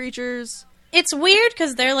crocodile creatures. It's weird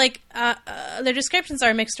because they're like, their descriptions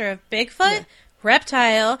are a mixture of Bigfoot,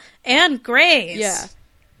 reptile, and greys. Yeah.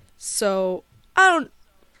 So,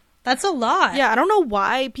 That's a lot. Yeah, I don't know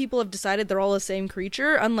why people have decided they're all the same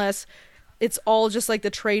creature, unless it's all just like the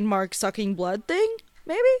trademark sucking blood thing,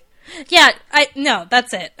 maybe? Yeah, no,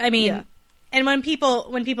 that's it. I mean, and when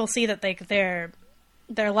people see that their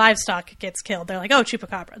livestock gets killed, they're like, oh,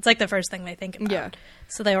 Chupacabra. It's like the first thing they think about. Yeah.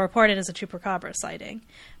 So they report it as a Chupacabra sighting.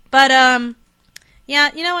 But,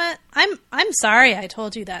 yeah, you know what? I'm sorry I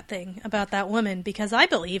told you that thing about that woman, because I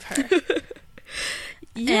believe her.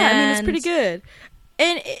 Yeah, I mean, it's pretty good.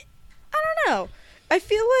 And I don't know. I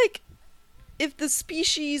feel like if the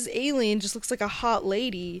species alien just looks like a hot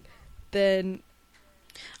lady, then...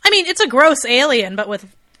 I mean, it's a gross alien, but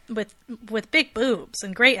with big boobs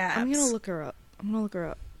and great abs. I'm gonna look her up.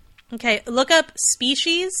 Okay, look up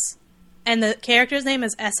Species, and the character's name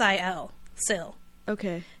is Sil. Sil.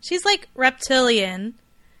 Okay. She's, like, reptilian,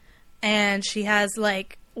 and she has,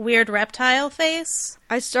 like, weird reptile face.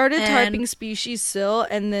 I started typing Species Sil,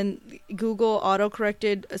 and then Google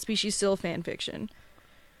auto-corrected a Species Sil fanfiction.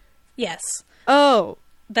 Yes. Oh.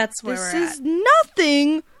 That's where we're at. This is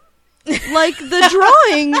nothing like the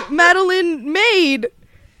drawing Madeline made.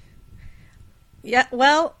 Yeah,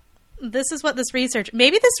 well, this is what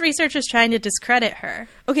maybe this research is trying to discredit her.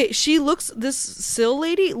 Okay, this Sil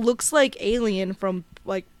lady looks like Alien from,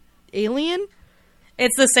 like, Alien?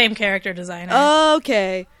 It's the same character designer.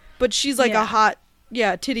 Okay. But she's like a hot,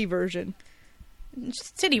 titty version.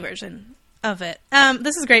 Just titty version of it.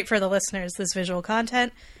 This is great for the listeners, this visual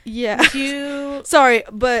content. Yeah. Sorry,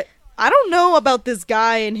 but I don't know about this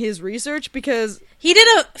guy and his research because... He did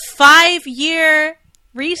a 5-year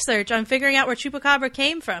research on figuring out where Chupacabra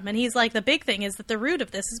came from, and he's like, the big thing is that the root of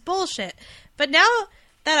this is bullshit. But now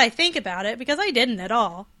that I think about it, because I didn't at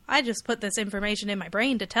all, I just put this information in my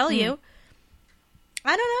brain to tell you.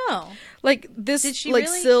 I don't know. Like, this, like,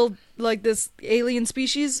 really? Sil, like, this alien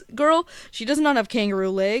species girl, she does not have kangaroo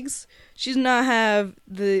legs. She does not have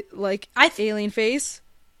the, like, alien face.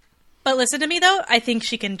 But listen to me, though. I think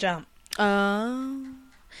she can jump.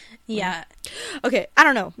 Yeah. Okay, I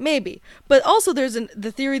don't know. Maybe. But also there's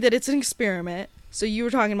the theory that it's an experiment. So you were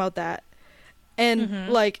talking about that. And,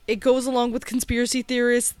 like, it goes along with conspiracy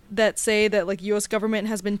theorists that say that, like, U.S. government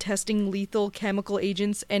has been testing lethal chemical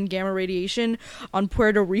agents and gamma radiation on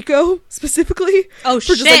Puerto Rico, specifically. Oh,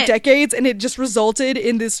 for just, like, decades, and it just resulted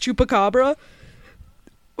in this Chupacabra.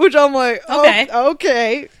 Which I'm like,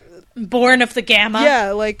 okay. Born of the gamma.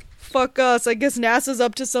 Yeah, like, fuck us. I guess NASA's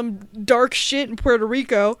up to some dark shit in Puerto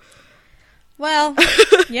Rico. Well,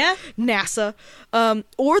 yeah. NASA.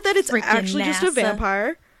 Or that it's Freaking actually NASA. just a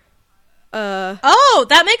vampire.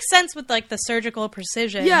 that makes sense with like the surgical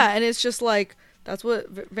precision. Yeah, and it's just like that's what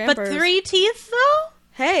vampires. But 3 teeth though?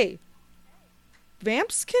 Hey,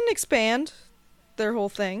 vamps can expand their whole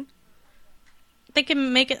thing. They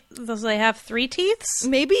can make it so they have 3 teeths?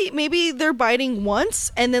 Maybe they're biting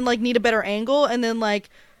once and then like need a better angle and then like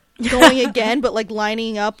going again, but like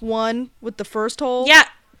lining up one with the first hole. Yeah,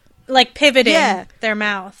 like pivoting their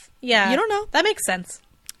mouth. Yeah, you don't know. That makes sense.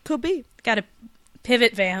 Could be. Got a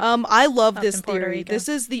pivot vamp. I love this theory. This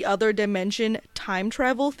is the other dimension time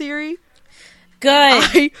travel theory.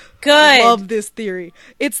 Good. I love this theory.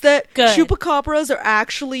 It's that chupacabras are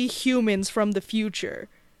actually humans from the future.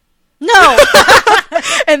 No!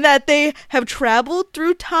 And that they have traveled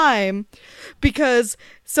through time because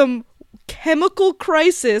some chemical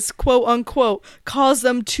crisis, quote unquote, caused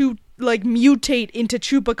them to like mutate into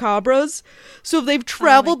chupacabras. So they've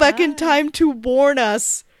traveled back in time to warn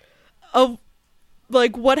us of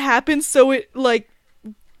like what happens so it like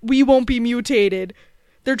we won't be mutated.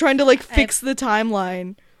 They're trying to like fix the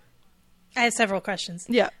timeline. I have several questions.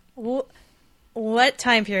 Yeah. What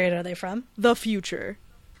time period are they from? The future.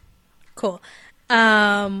 Cool.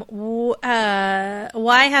 Why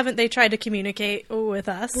haven't they tried to communicate with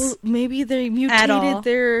us? Well, maybe they mutated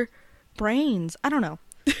their brains. I don't know.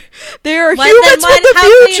 They are humans from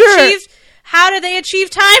the future. How do they achieve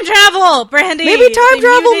time travel, Brandy? Maybe time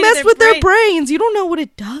travel messed with their brains. You don't know what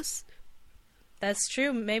it does. That's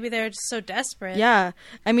true. Maybe they're just so desperate. Yeah.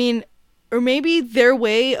 I mean, or maybe their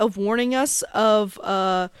way of warning us of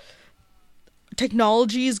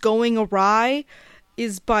technologies going awry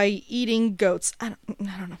is by eating goats. I don't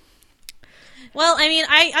know. Well, I mean,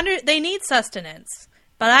 they need sustenance,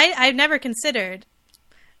 but I've never considered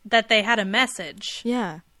that they had a message.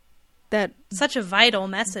 Yeah. That such a vital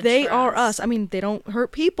message. They are us. I mean, they don't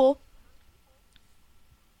hurt people.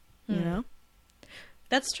 You know?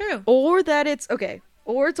 That's true. Or that it's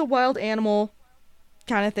or it's a wild animal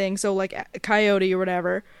kind of thing, so like a coyote or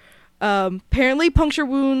whatever. Apparently puncture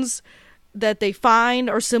wounds that they find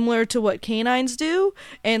are similar to what canines do,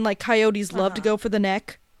 and like coyotes love to go for the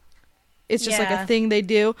neck. It's just like a thing they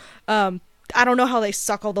do. I don't know how they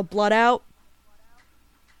suck all the blood out.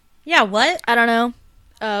 Yeah, what? I don't know.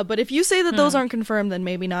 But if you say that those aren't confirmed, then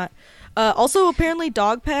maybe not. Also, apparently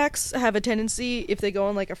dog packs have a tendency, if they go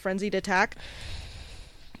on like a frenzied attack,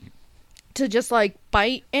 to just like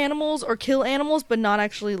bite animals or kill animals, but not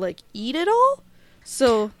actually like eat it all.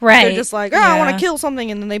 So they're just like, I want to kill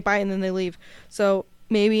something, and then they bite and then they leave. So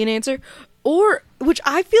maybe an answer. Or, which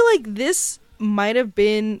I feel like this might have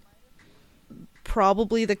been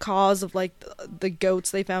probably the cause of like the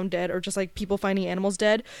goats they found dead, or just like people finding animals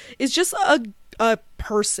dead, is just a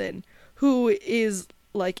person who is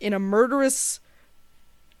like in a murderous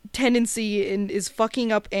tendency and is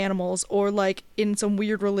fucking up animals, or like in some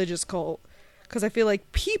weird religious cult. Because I feel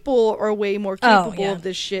like people are way more capable of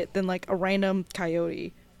this shit than like a random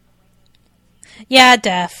coyote. Yeah,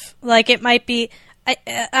 def. Like it might be.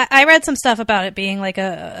 I read some stuff about it being like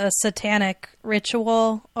a satanic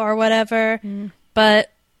ritual or whatever.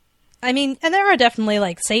 But I mean, and there are definitely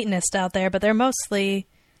like Satanists out there, but they're mostly.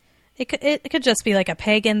 It could just be like a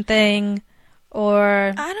pagan thing,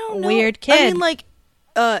 or I don't know. Weird kid. I mean, like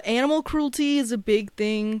animal cruelty is a big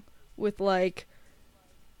thing with like,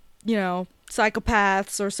 you know,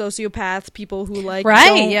 psychopaths or sociopaths, people who like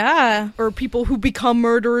or people who become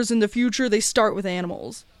murderers in the future. They start with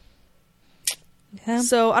animals. Yeah.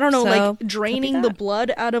 So I don't know, like draining the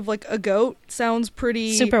blood out of like a goat sounds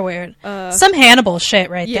pretty super weird. Some Hannibal shit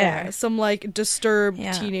right there. Yeah, some like disturbed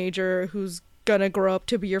teenager who's gonna grow up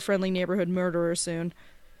to be your friendly neighborhood murderer soon.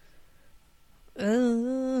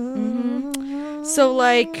 So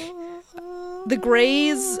like the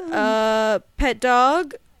Greys pet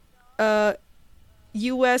dog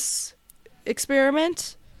US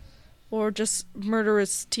experiment, or just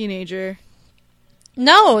murderous teenager?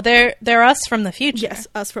 No, they're us from the future. Yes,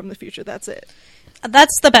 us from the future. That's it.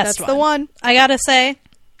 That's the best one. That's the one. I gotta say,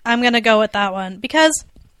 I'm gonna go with that one because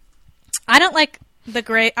I don't like the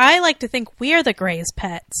Grey. I like to think we're the Greys'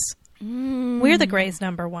 pets. We're the Greys'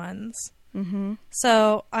 number ones.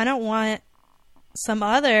 So I don't want some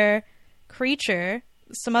other creature,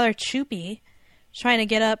 some other choopy, trying to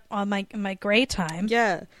get up on my Grey time.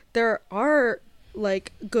 Yeah, there are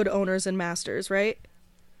like good owners and masters, right?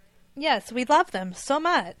 Yes, we love them so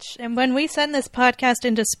much. And when we send this podcast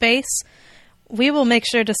into space, we will make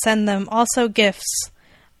sure to send them also gifts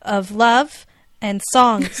of love and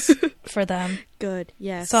songs for them. Good,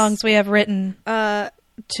 yes. Songs we have written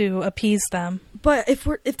to appease them. But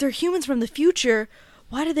if they're humans from the future,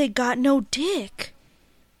 why do they got no dick?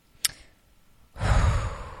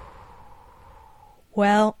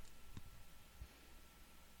 Well,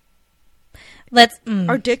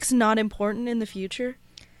 Are dicks not important in the future?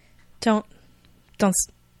 Don't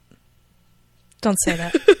say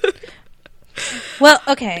that. Well,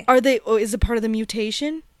 okay. Are they? Oh, is it part of the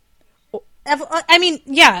mutation? I mean,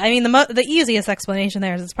 yeah. I mean, the easiest explanation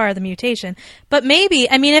there is it's part of the mutation. But maybe,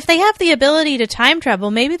 I mean, if they have the ability to time travel,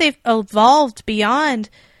 maybe they've evolved beyond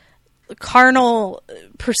carnal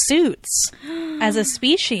pursuits as a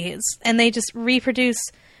species, and they just reproduce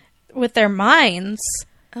with their minds.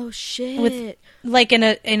 Oh shit! With like in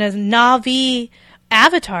a Na'vi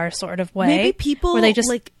Avatar sort of way. Maybe people where they just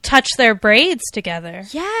like touch their braids together.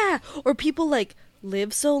 Yeah, or people like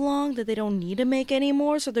live so long that they don't need to make any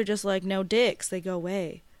more, so they're just like no dicks, they go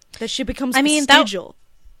away. That shit becomes vestigial.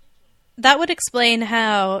 That would explain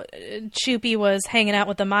how Chupi was hanging out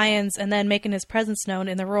with the Mayans and then making his presence known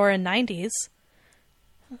in the roaring 90s.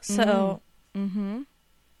 So, I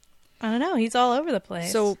don't know. He's all over the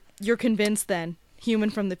place. So you're convinced then,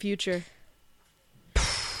 human from the future?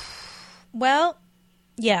 Well,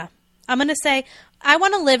 yeah. I'm going to say I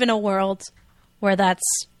want to live in a world where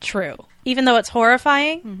that's true. Even though it's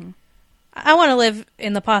horrifying, I want to live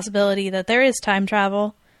in the possibility that there is time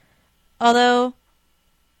travel. Although,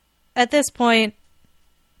 at this point,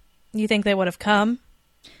 you think they would have come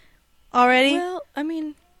already? Well, I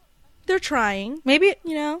mean, they're trying. Maybe,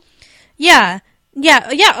 you know? Yeah,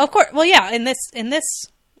 of course. Well, yeah, in this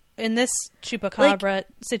Chupacabra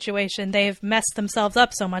situation, they've messed themselves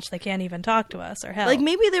up so much they can't even talk to us or help. Like,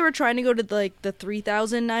 maybe they were trying to go to, like, the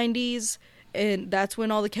 3090s, and that's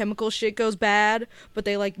when all the chemical shit goes bad, but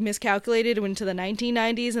they, like, miscalculated and went to the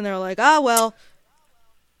 1990s, and they're like, well,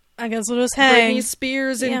 I guess we'll just hang. Britney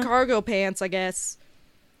Spears in cargo pants, I guess.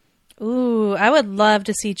 Ooh, I would love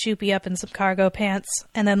to see Chupi up in some cargo pants,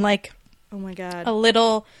 and then, like, oh my god, a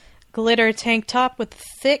little glitter tank top with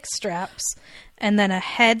thick straps. And then a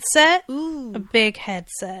headset. Ooh. A big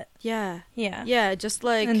headset. Yeah. Yeah. Yeah, just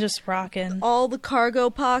like... And just rocking. All the cargo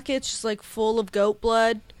pockets just like full of goat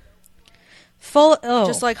blood.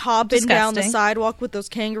 Just like hopping down the sidewalk with those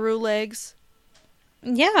kangaroo legs.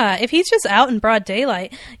 Yeah, if he's just out in broad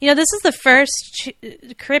daylight. You know, this is the first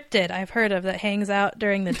cryptid I've heard of that hangs out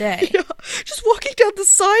during the day. Yeah, just walking down the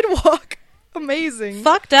sidewalk. Amazing.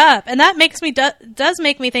 Fucked up. And that makes me does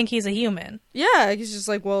make me think he's a human. Yeah, he's just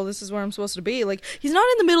like, well, this is where I'm supposed to be. Like, he's not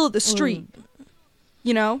in the middle of the street.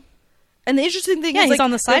 You know? And the interesting thing is, he's like,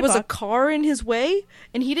 on the sidewalk. There was a car in his way,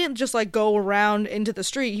 and he didn't just, like, go around into the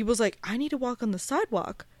street. He was like, I need to walk on the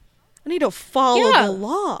sidewalk. I need to follow the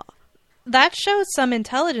law. That shows some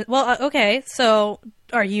intelligence. Well, okay, so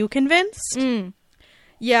are you convinced?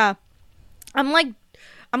 Yeah. I'm like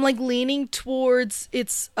leaning towards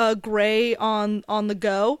it's Gray on the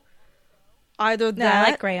go. Either that,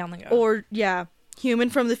 I like Gray on the go. Or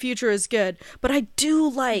Human from the future is good. But I do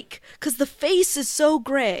like, because the face is so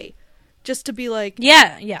gray, just to be like,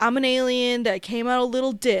 yeah, I'm an alien that came out a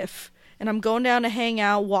little diff, and I'm going down to hang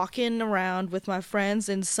out, walking around with my friends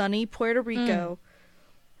in sunny Puerto Rico.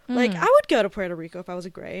 Like, I would go to Puerto Rico if I was a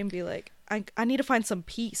Gray and be like, I need to find some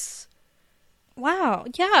peace. Wow,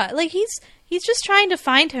 yeah, like he's just trying to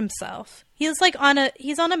find himself. He's like on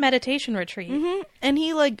a meditation retreat. And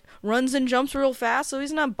he like runs and jumps real fast, so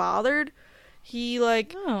he's not bothered. He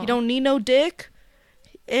like he don't need no dick.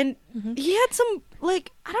 And he had some,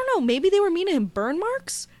 like, I don't know, maybe they were mean to him. Burn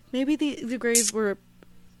marks? Maybe the Greys were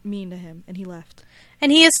mean to him and he left.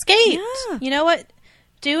 And he escaped. Yeah. You know what?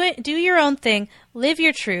 Do your own thing. Live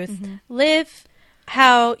your truth. Live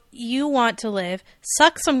how you want to live.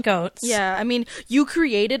 Suck some goats. Yeah, I mean, you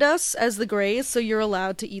created us as the Greys, so you're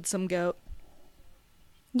allowed to eat some goat.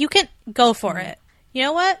 You can go for it. You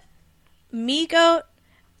know what? Me goat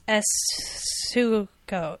as Sue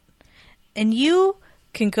goat. And you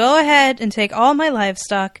can go ahead and take all my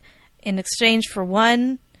livestock in exchange for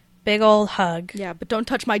one big old hug. Yeah, but don't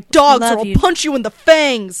touch my dogs or I'll punch you in the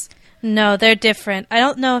fangs. No, they're different. I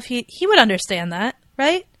don't know if he would understand that,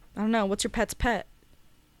 right? I don't know. What's your pet's pet?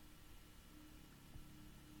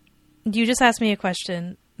 You just asked me a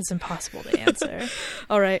question that's impossible to answer.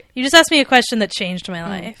 All right. You just asked me a question that changed my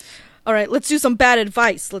life. All right, let's do some bad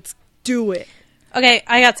advice. Let's do it. Okay,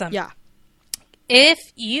 I got some. Yeah. If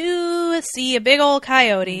you see a big old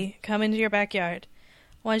coyote come into your backyard,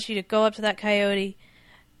 I want you to go up to that coyote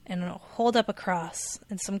and hold up a cross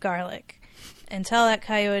and some garlic and tell that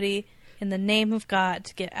coyote in the name of God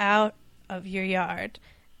to get out of your yard.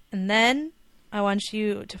 And then I want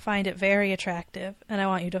you to find it very attractive, and I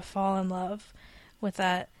want you to fall in love with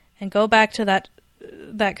that and go back to that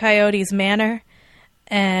coyote's manor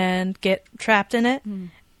and get trapped in it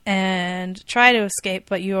and try to escape,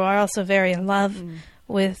 but you are also very in love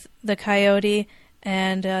with the coyote,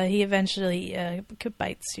 And he eventually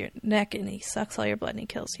bites your neck, and he sucks all your blood, and he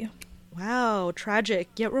kills you. Wow, tragic,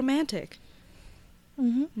 yet romantic.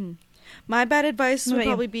 My bad advice would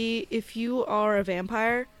probably be, if you are a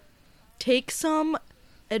vampire, take some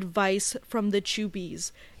advice from the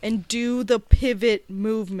Chewbies and do the pivot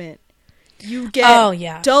movement. You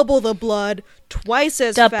get double the blood, twice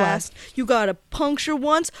as fast. You gotta puncture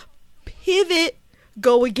once, pivot,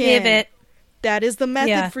 go again. Pivot. That is the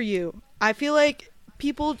method for you. I feel like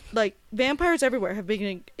people, like vampires everywhere, have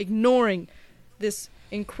been ignoring this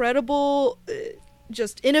incredible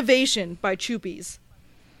just innovation by Chewbies.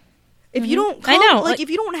 If you don't if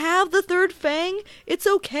you don't have the third fang, it's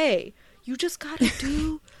okay. You just gotta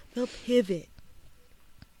do the pivot.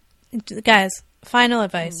 Guys, final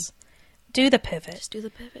advice. Do the pivot. Just do the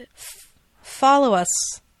pivot. Follow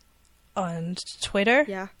us on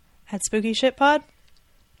Twitter at SpookyShitPod.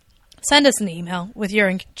 Send us an email with your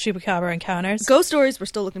Chupacabra encounters. Ghost stories, we're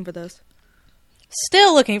still looking for those.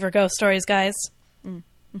 Still looking for ghost stories, guys.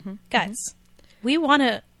 Guys, we want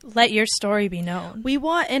to let your story be known. We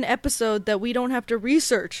want an episode that we don't have to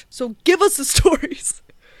research, so give us the stories.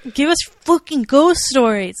 Give us fucking ghost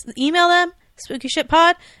stories. Email them,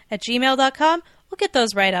 spookyshitpod@gmail.com. We'll get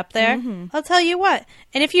those right up there. I'll tell you what.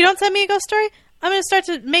 And if you don't send me a ghost story, I'm going to start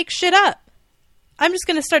to make shit up. I'm just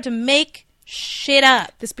going to start to make shit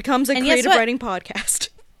up. This becomes a creative writing podcast.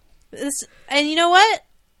 And you know what?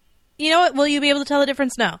 Will you be able to tell the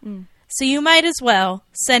difference? No. So you might as well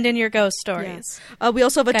send in your ghost stories. Yeah. We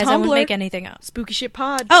also have a Tumblr. I won't make anything up.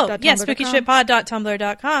 SpookyShitPod. Oh, yeah,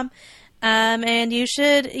 SpookyShitPod.tumblr.com. And you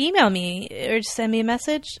should email me or send me a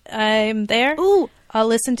message. I'm there. Ooh. I'll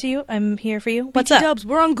listen to you. I'm here for you. What's up? Dubs,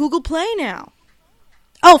 we're on Google Play now.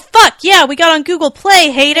 Oh, fuck. Yeah, we got on Google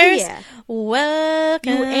Play, haters. Yeah.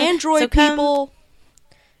 Welcome. You Android people.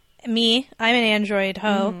 Me, I'm an Android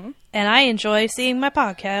hoe. And I enjoy seeing my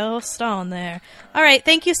podcast on there. All right,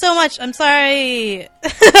 thank you so much. I'm sorry.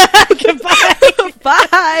 Goodbye.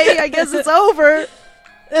 Bye. I guess it's over.